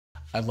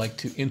I'd like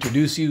to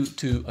introduce you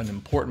to an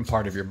important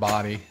part of your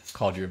body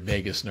called your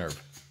vagus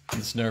nerve.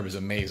 This nerve is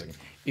amazing.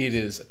 It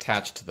is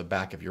attached to the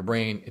back of your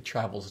brain. It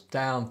travels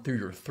down through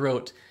your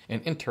throat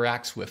and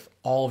interacts with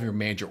all of your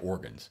major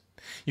organs.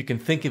 You can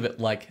think of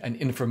it like an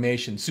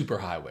information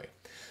superhighway.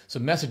 So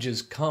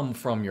messages come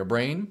from your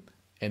brain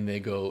and they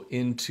go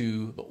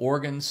into the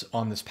organs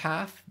on this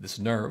path, this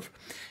nerve,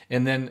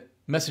 and then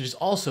messages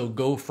also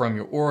go from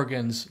your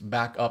organs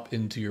back up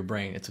into your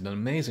brain. It's an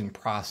amazing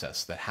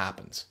process that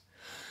happens.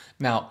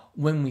 Now,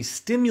 when we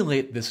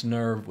stimulate this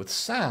nerve with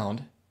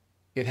sound,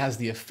 it has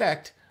the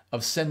effect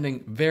of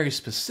sending very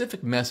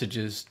specific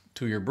messages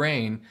to your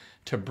brain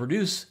to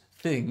produce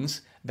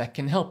things that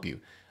can help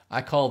you.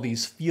 I call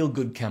these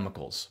feel-good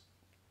chemicals.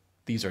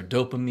 These are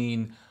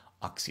dopamine,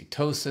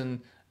 oxytocin,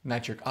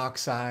 nitric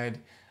oxide,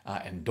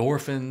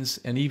 endorphins,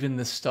 and even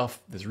this stuff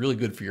that's really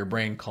good for your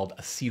brain called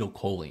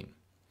acetylcholine.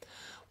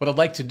 What I'd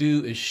like to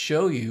do is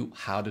show you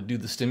how to do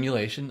the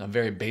stimulation, a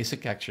very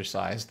basic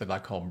exercise that I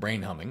call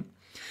brain humming,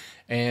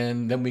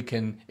 and then we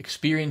can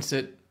experience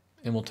it,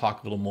 and we'll talk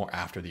a little more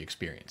after the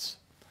experience.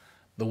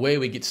 The way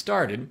we get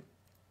started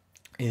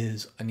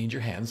is I need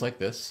your hands like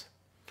this,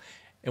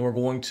 and we're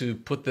going to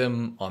put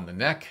them on the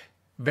neck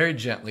very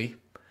gently.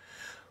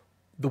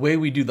 The way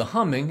we do the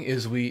humming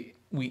is we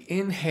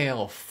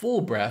inhale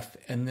full breath,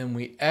 and then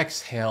we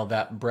exhale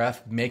that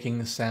breath, making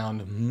the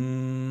sound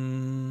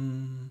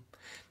hmm.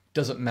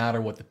 Doesn't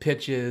matter what the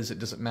pitch is. It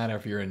doesn't matter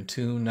if you're in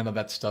tune. None of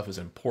that stuff is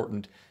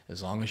important.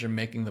 As long as you're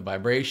making the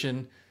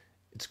vibration,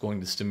 it's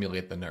going to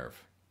stimulate the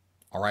nerve.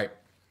 All right,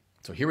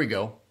 so here we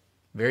go.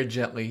 Very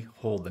gently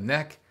hold the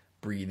neck,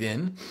 breathe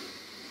in,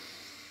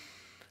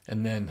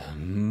 and then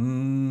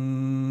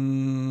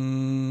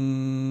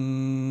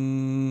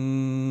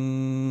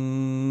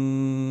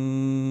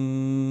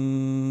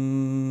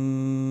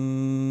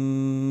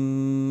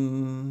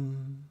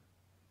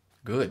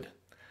good.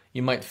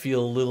 You might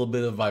feel a little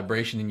bit of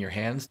vibration in your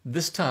hands.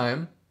 This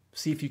time,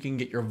 see if you can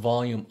get your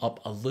volume up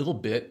a little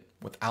bit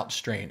without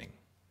straining.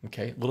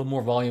 Okay, a little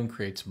more volume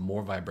creates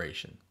more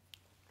vibration.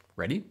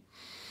 Ready?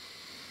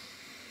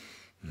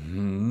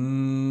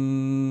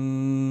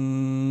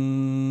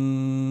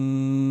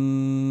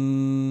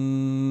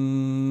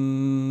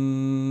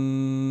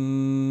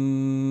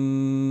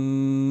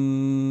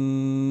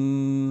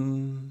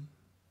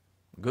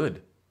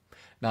 Good.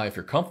 Now, if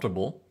you're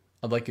comfortable,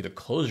 I'd like you to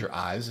close your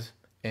eyes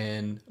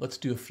and let's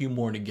do a few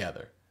more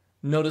together.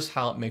 Notice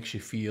how it makes you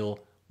feel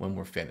when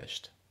we're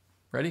finished.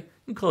 Ready? You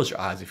can close your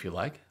eyes if you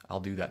like. I'll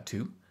do that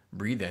too.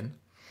 Breathe in.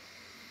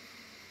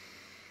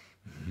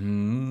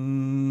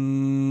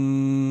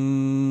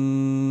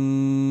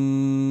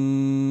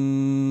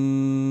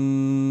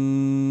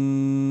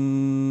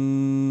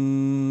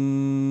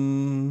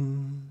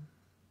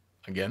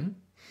 Again.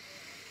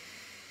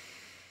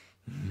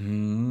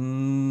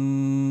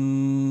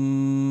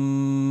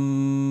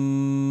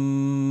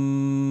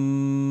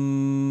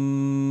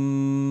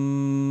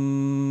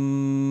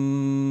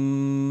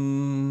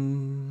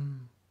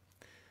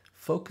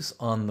 Focus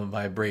on the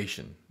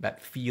vibration,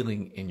 that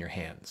feeling in your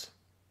hands.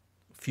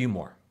 A few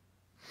more.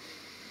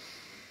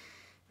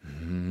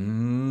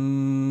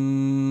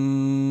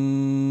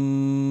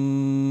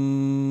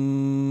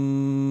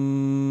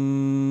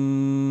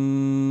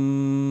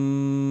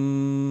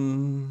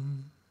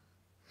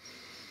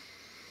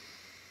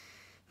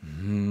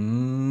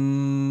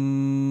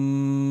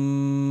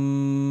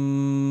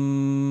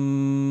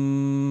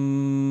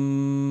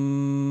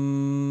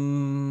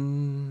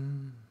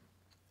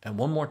 And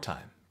one more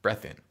time.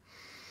 Breath in.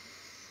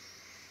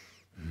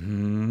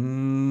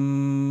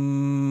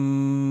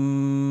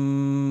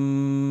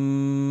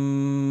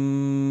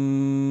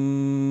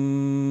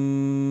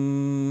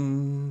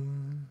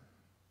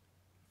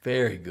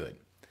 Very good.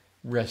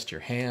 Rest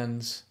your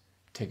hands.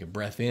 Take a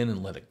breath in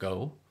and let it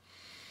go.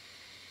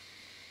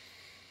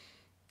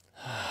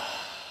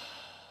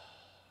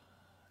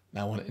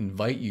 Now I want to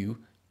invite you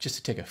just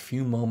to take a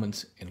few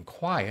moments in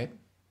quiet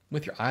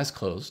with your eyes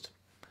closed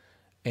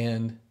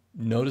and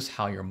notice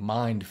how your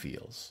mind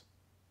feels.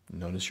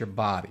 Notice your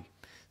body.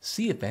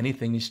 See if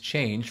anything has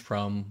changed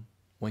from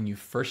when you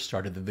first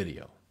started the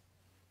video.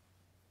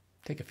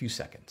 Take a few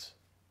seconds.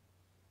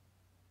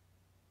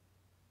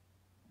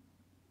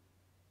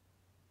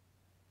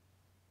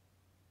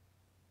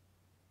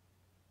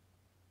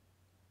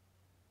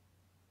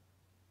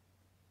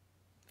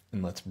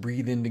 And let's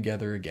breathe in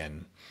together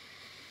again.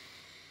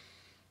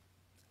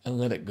 And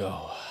let it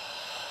go.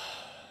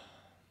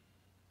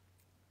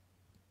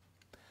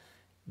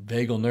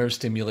 Vagal nerve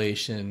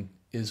stimulation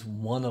is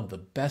one of the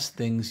best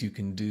things you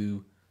can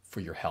do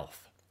for your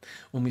health.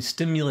 When we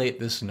stimulate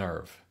this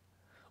nerve,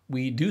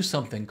 we do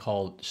something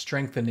called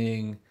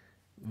strengthening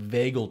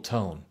vagal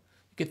tone.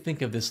 You could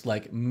think of this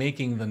like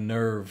making the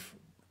nerve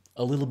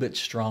a little bit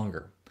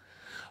stronger.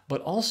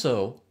 But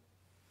also,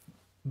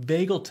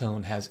 vagal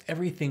tone has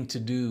everything to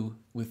do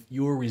with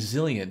your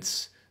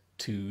resilience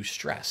to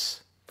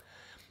stress.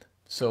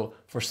 So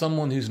for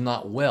someone who's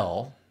not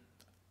well,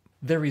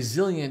 their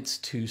resilience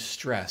to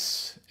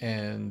stress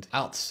and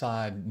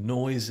outside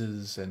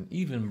noises and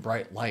even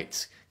bright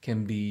lights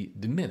can be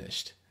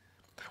diminished.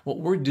 What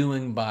we're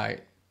doing by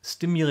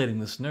stimulating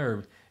this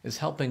nerve is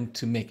helping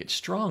to make it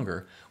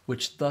stronger,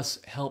 which thus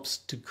helps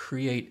to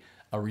create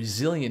a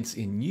resilience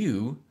in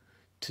you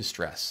to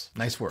stress.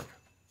 Nice work.